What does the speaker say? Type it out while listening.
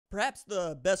Perhaps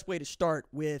the best way to start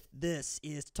with this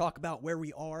is to talk about where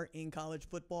we are in college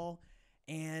football.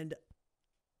 And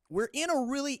we're in a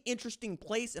really interesting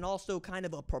place and also kind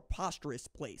of a preposterous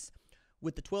place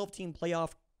with the 12-team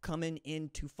playoff coming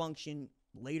into function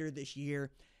later this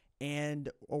year and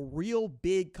a real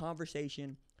big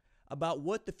conversation about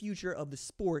what the future of the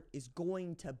sport is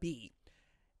going to be.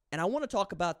 And I want to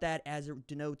talk about that as it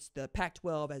denotes the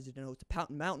Pac-12, as it denotes the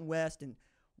Mountain West, and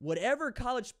whatever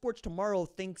college sports tomorrow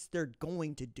thinks they're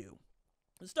going to do.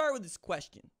 Let's start with this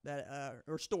question,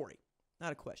 or story,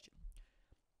 not a question.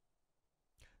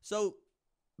 So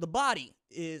the body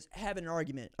is having an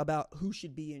argument about who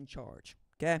should be in charge,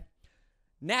 okay?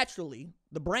 Naturally,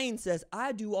 the brain says,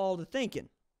 I do all the thinking.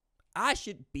 I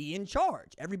should be in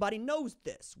charge. Everybody knows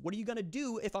this. What are you going to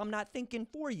do if I'm not thinking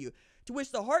for you? To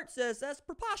which the heart says, that's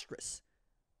preposterous.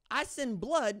 I send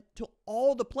blood to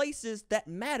all the places that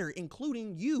matter,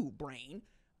 including you, brain.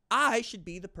 I should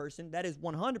be the person that is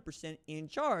 100% in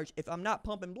charge. If I'm not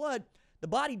pumping blood, the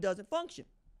body doesn't function.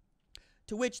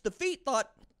 To which the feet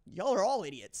thought, y'all are all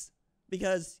idiots.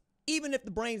 Because even if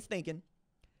the brain's thinking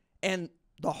and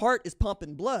the heart is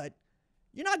pumping blood,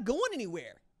 you're not going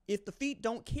anywhere if the feet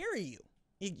don't carry you.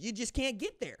 You just can't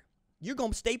get there. You're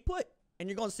going to stay put, and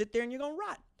you're going to sit there and you're going to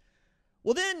rot.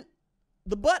 Well, then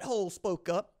the butthole spoke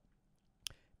up.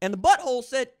 And the butthole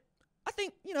said, I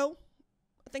think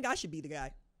I should be the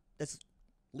guy that's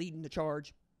leading the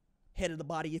charge, head of the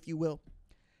body, if you will.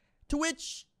 To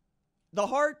which the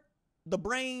heart, the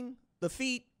brain, the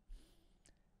feet,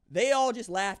 they all just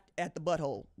laughed at the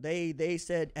butthole. They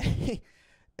said,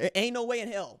 ain't no way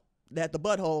in hell that the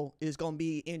butthole is going to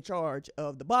be in charge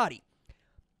of the body.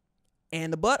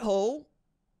 And the butthole,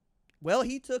 well,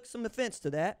 he took some offense to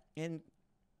that and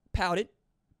pouted,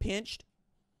 pinched,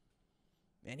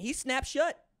 and he snapped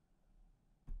shut.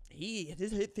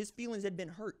 His feelings had been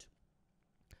hurt.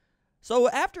 So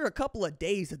after a couple of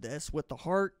days of this, with the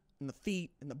heart and the feet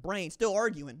and the brain still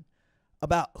arguing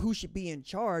about who should be in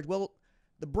charge, well,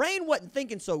 the brain wasn't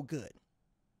thinking so good.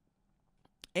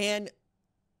 And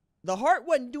the heart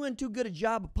wasn't doing too good a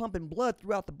job of pumping blood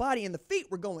throughout the body, and the feet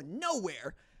were going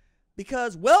nowhere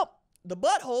because, well, the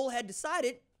butthole had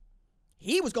decided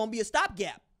he was going to be a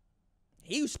stopgap.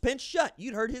 He was pinched shut.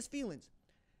 You'd hurt his feelings.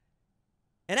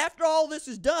 And after all this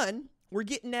is done, we're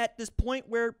getting at this point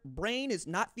where brain is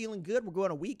not feeling good. We're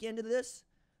going a week into this.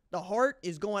 The heart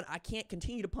is going, I can't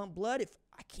continue to pump blood if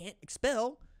I can't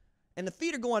expel. And the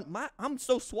feet are going, I'm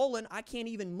so swollen, I can't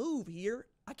even move here.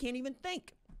 I can't even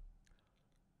think.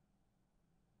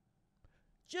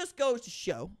 Just goes to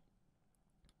show,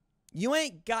 you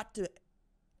ain't got to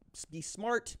be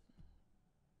smart.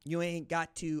 You ain't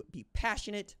got to be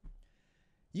passionate.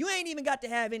 You ain't even got to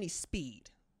have any speed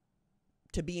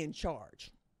to be in charge.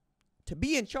 To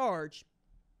be in charge,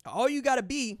 all you got to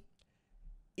be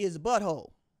is a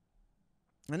butthole.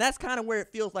 And that's kind of where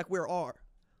it feels like we are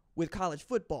with college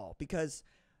football, because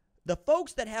the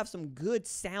folks that have some good,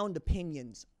 sound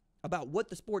opinions about what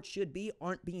the sport should be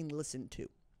aren't being listened to.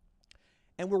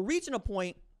 And we're reaching a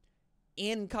point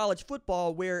in college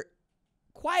football where,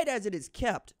 quiet as it is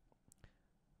kept,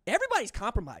 everybody's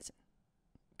compromising.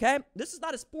 Okay? This is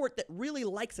not a sport that really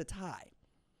likes a tie.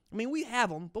 I mean, we have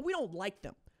them, but we don't like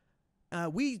them.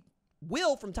 We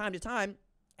will, from time to time,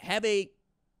 have a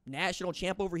national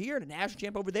champ over here and a national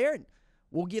champ over there, and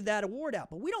we'll give that award out,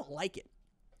 but we don't like it.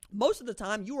 Most of the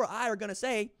time, you or I are going to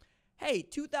say, hey,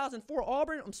 2004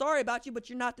 Auburn, I'm sorry about you, but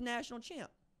you're not the national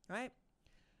champ, right?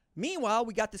 Meanwhile,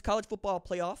 we got this college football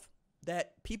playoff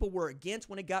that people were against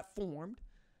when it got formed,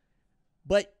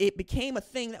 but it became a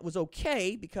thing that was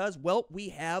okay because, well, we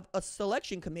have a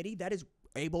selection committee that is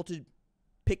able to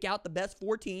pick out the best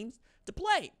 4 teams to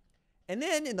play. And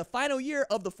then in the final year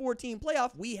of the 4-team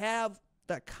playoff, we have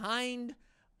the kind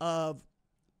of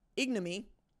ignominy,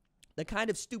 the kind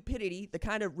of stupidity, the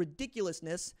kind of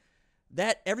ridiculousness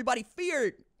that everybody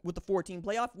feared with the 4-team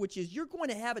playoff, which is you're going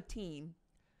to have a team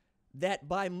that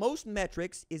by most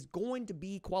metrics is going to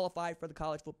be qualified for the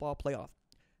college football playoff.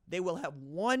 They will have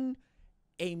won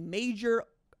a major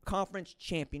conference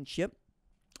championship,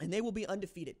 and they will be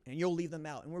undefeated, and you'll leave them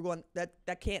out. And we're going,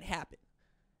 that can't happen.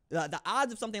 The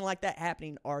odds of something like that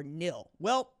happening are nil.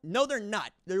 Well, no, they're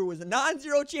not. There was a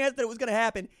non-zero chance that it was going to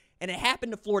happen, and it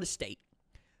happened to Florida State.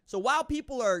 So while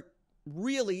people are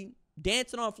really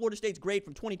dancing on Florida State's grade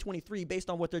from 2023 based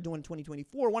on what they're doing in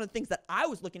 2024, one of the things that I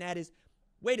was looking at is,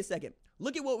 wait a second,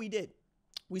 look at what we did.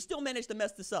 We still managed to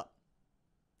mess this up.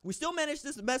 We still managed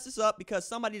to mess this up because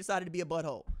somebody decided to be a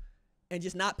butthole and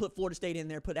just not put Florida State in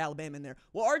there, put Alabama in there.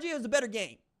 Well, RJ was a better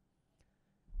game.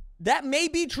 That may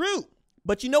be true,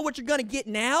 but you know what you're going to get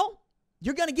now?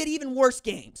 You're going to get even worse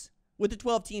games with the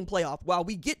 12-team playoff while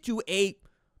we get to a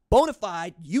bona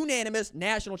fide, unanimous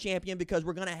national champion because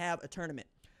we're going to have a tournament.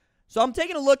 So I'm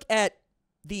taking a look at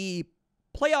the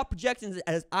playoff projections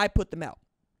as I put them out.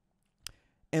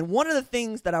 And one of the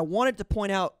things that I wanted to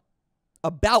point out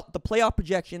about the playoff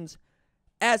projections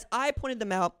as I pointed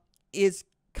them out is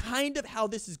kind of how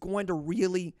this is going to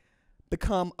really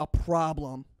become a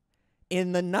problem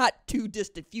in the not too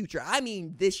distant future. I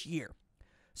mean, this year.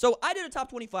 So I did a top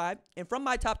 25, and from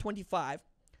my top 25,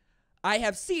 I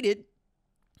have seeded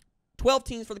 12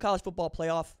 teams for the college football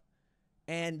playoff.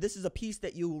 And this is a piece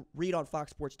that you'll read on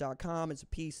foxsports.com. It's a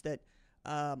piece that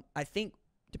I think,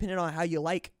 depending on how you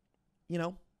like, you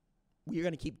know, we're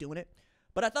going to keep doing it.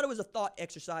 But I thought it was a thought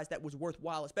exercise that was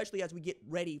worthwhile, especially as we get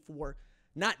ready for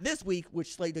not this week,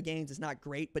 which slate of games is not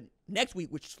great, but next week,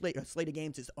 which slate of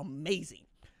games is amazing.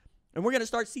 And we're going to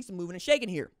start to see some moving and shaking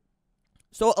here.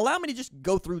 So allow me to just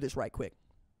go through this right quick.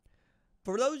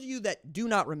 For those of you that do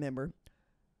not remember,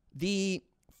 the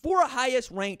 4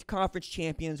 highest ranked conference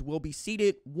champions will be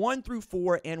seeded 1 through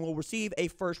 4 and will receive a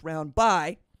first round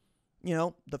bye. You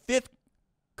know, the 5th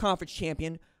conference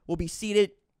champion will be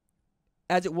seeded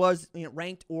as it was, you know,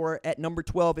 ranked or at number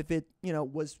 12 if it, you know,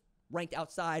 was ranked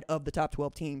outside of the top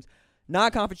 12 teams.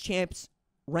 Non-conference champs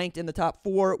ranked in the top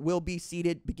 4 will be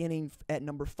seeded beginning at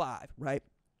number 5, right?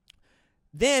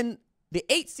 Then the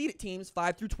 8 seeded teams,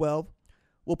 5 through 12,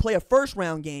 will play a first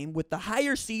round game with the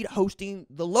higher seed hosting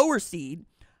the lower seed,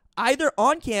 either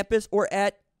on campus or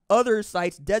at other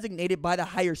sites designated by the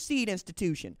higher seed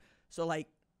institution. So, like,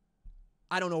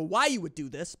 I don't know why you would do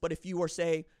this, but if you were,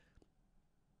 say,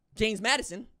 James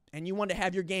Madison and you wanted to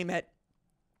have your game at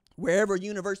wherever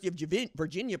University of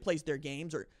Virginia plays their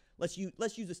games, or let's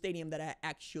use a stadium that I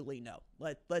actually know.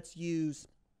 Let's use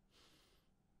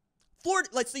Florida.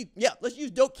 Let's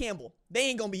use Doak Campbell. They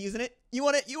ain't gonna be using it. You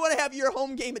want to have your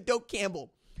home game at Doak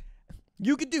Campbell.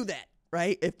 You could do that,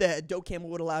 right? If the Doak Campbell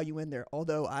would allow you in there.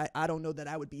 Although I don't know that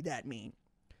I would be that mean.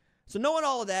 So knowing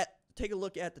all of that, take a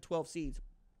look at the 12 seeds.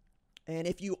 And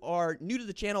if you are new to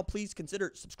the channel, please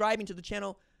consider subscribing to the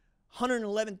channel.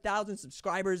 111,000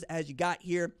 subscribers as you got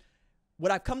here. What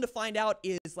I've come to find out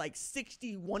is like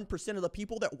 61% of the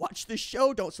people that watch this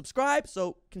show don't subscribe,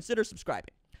 so consider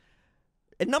subscribing.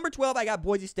 At number 12, I got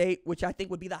Boise State, which I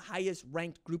think would be the highest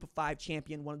ranked group of 5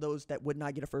 champion, one of those that would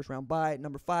not get a first round bye. At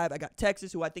number 5, I got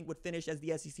Texas, who I think would finish as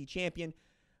the SEC champion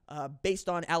based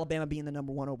on Alabama being the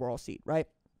number 1 overall seed, right?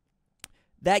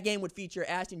 That game would feature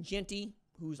Ashton Jeanty,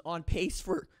 who's on pace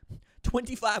for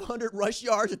 2,500 rush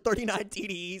yards and 39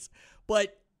 TDs.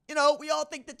 But, you know, we all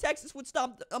think that Texas would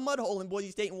stomp a mud hole in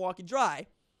Boise State and walk it dry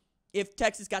if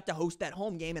Texas got to host that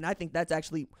home game. And I think that's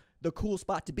actually the cool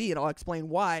spot to be, and I'll explain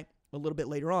why a little bit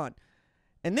later on.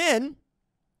 And then,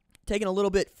 taking a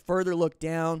little bit further look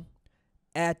down,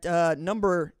 at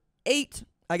number 8,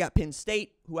 I got Penn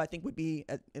State, who I think would be,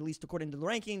 at least according to the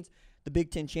rankings, the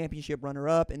Big Ten championship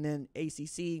runner-up. And then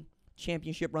ACC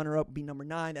championship runner-up would be number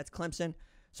 9. That's Clemson.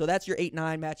 So that's your 8-9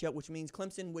 matchup, which means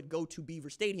Clemson would go to Beaver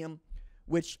Stadium,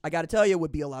 which I got to tell you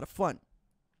would be a lot of fun.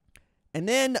 And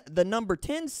then the number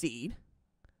 10 seed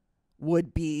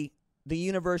would be the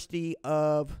University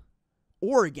of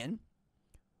Oregon,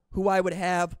 who I would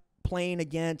have playing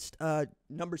against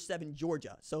number 7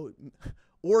 Georgia. So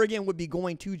Oregon would be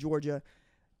going to Georgia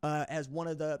as one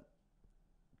of the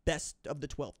best of the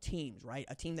 12 teams, right?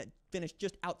 A team that finished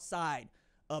just outside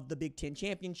of the Big Ten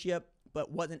championship, but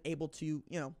wasn't able to,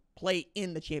 you know, play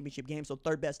in the championship game. So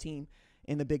third best team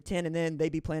in the Big Ten, and then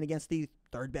they'd be playing against the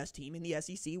third best team in the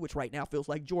SEC, which right now feels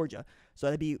like Georgia. So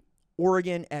that'd be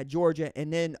Oregon at Georgia.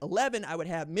 And then 11, I would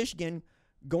have Michigan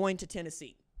going to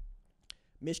Tennessee.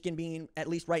 Michigan being, at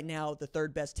least right now, the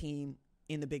third best team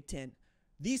in the Big Ten.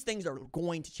 These things are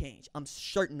going to change. I'm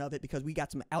certain of it because we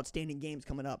got some outstanding games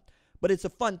coming up. But it's a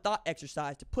fun thought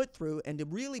exercise to put through and to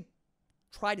really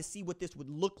try to see what this would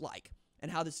look like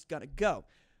and how this is going to go.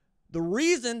 The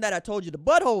reason that I told you the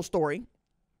butthole story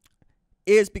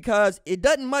is because it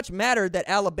doesn't much matter that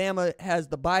Alabama has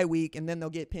the bye week and then they'll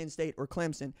get Penn State or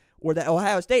Clemson, or that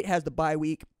Ohio State has the bye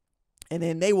week and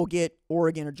then they will get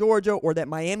Oregon or Georgia, or that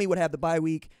Miami would have the bye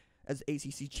week as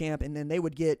ACC champ and then they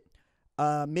would get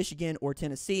Michigan or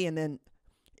Tennessee. And then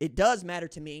it does matter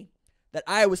to me that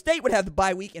Iowa State would have the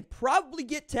bye week and probably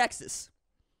get Texas,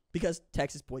 because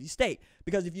Texas, Boise State.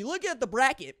 Because if you look at the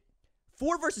bracket,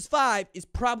 4 versus 5 is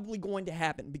probably going to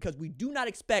happen because we do not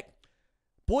expect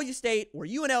Boise State or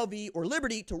UNLV or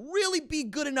Liberty to really be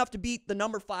good enough to beat the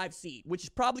number 5 seed, which is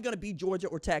probably going to be Georgia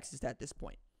or Texas at this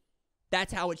point.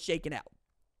 That's how it's shaken out.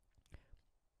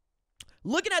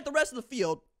 Looking at the rest of the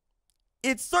field,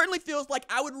 it certainly feels like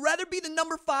I would rather be the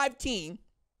number 5 team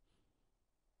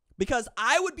because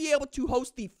I would be able to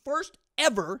host the first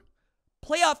ever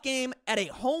playoff game at a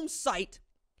home site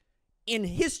in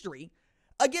history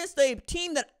against a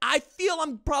team that I feel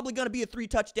I'm probably going to be a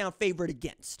 3-touchdown favorite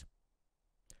against.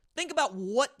 Think about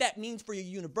what that means for your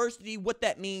university, what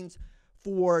that means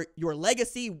for your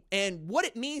legacy, and what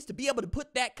it means to be able to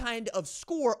put that kind of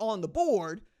score on the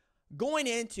board going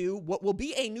into what will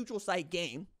be a neutral site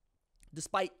game,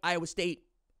 despite Iowa State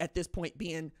at this point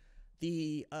being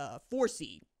the 4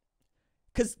 seed.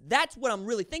 Because that's what I'm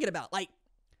really thinking about. Like,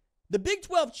 the Big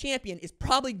 12 champion is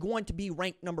probably going to be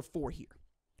ranked number 4 here.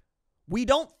 We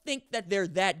don't think that they're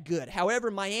that good.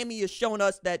 However, Miami is showing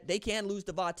us that they can lose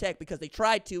to Va Tech because they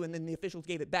tried to, and then the officials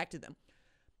gave it back to them.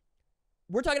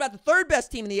 We're talking about the third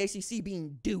best team in the ACC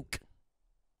being Duke,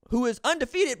 who is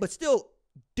undefeated, but still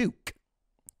Duke.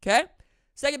 Okay?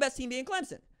 Second best team being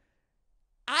Clemson.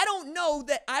 I don't know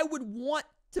that I would want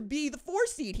to be the 4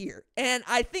 seed here. And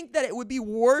I think that it would be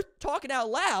worth talking out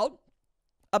loud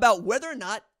about whether or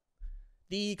not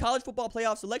the College Football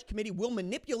Playoff Selection Committee will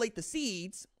manipulate the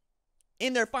seeds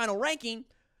in their final ranking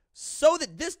so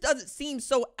that this doesn't seem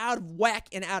so out of whack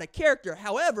and out of character.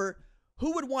 However,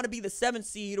 who would want to be the 7th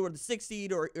seed or the 6th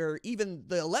seed or even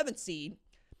the 11th seed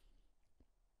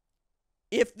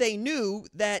if they knew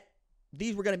that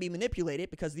these were going to be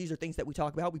manipulated? Because these are things that we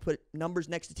talk about. We put numbers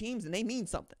next to teams and they mean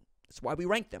something. That's why we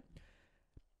rank them.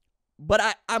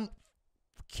 But I'm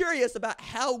curious about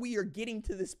how we are getting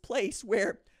to this place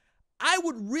where I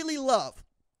would really love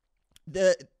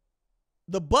the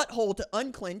butthole to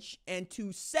unclench and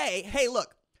to say, hey,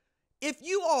 look, if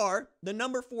you are the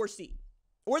number 4 seed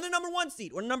or the number 1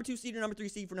 seed or the number 2 seed or number 3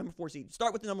 seed for number 4 seed,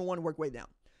 start with the number 1 and work way down.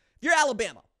 If you're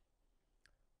Alabama,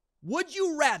 would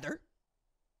you rather,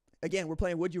 again, we're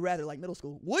playing would you rather like middle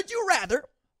school, would you rather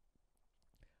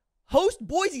host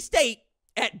Boise State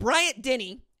at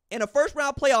Bryant-Denny in a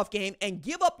first-round playoff game and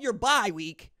give up your bye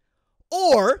week,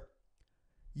 or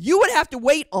you would have to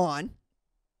wait on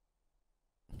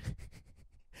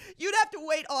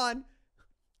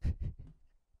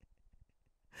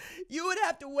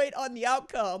the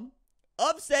outcome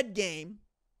of said game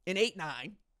in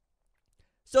 8-9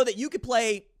 so that you could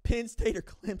play Penn State or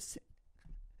Clemson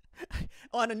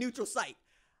on a neutral site?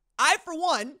 I, for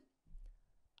one,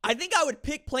 I think I would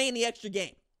pick playing the extra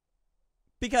game,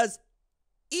 because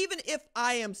even if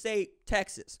I am, say,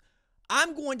 Texas,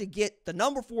 I'm going to get the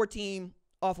number 4 team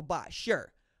off a bye,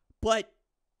 sure. But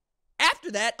after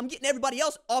that, I'm getting everybody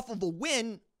else off of a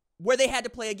win where they had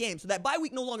to play a game. So that bye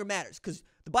week no longer matters, because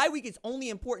the bye week is only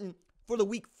important for the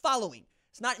week following.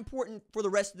 It's not important for the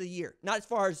rest of the year, not as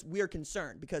far as we're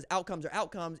concerned, because outcomes are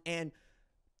outcomes, and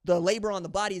the labor on the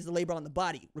body is the labor on the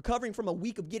body. Recovering from a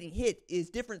week of getting hit is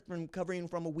different from recovering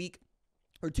from a week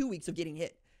or 2 weeks of getting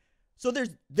hit. So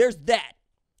there's that.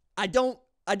 I don't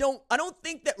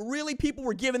think that really people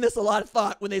were giving this a lot of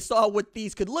thought when they saw what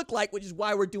these could look like, which is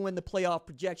why we're doing the playoff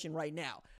projection right now.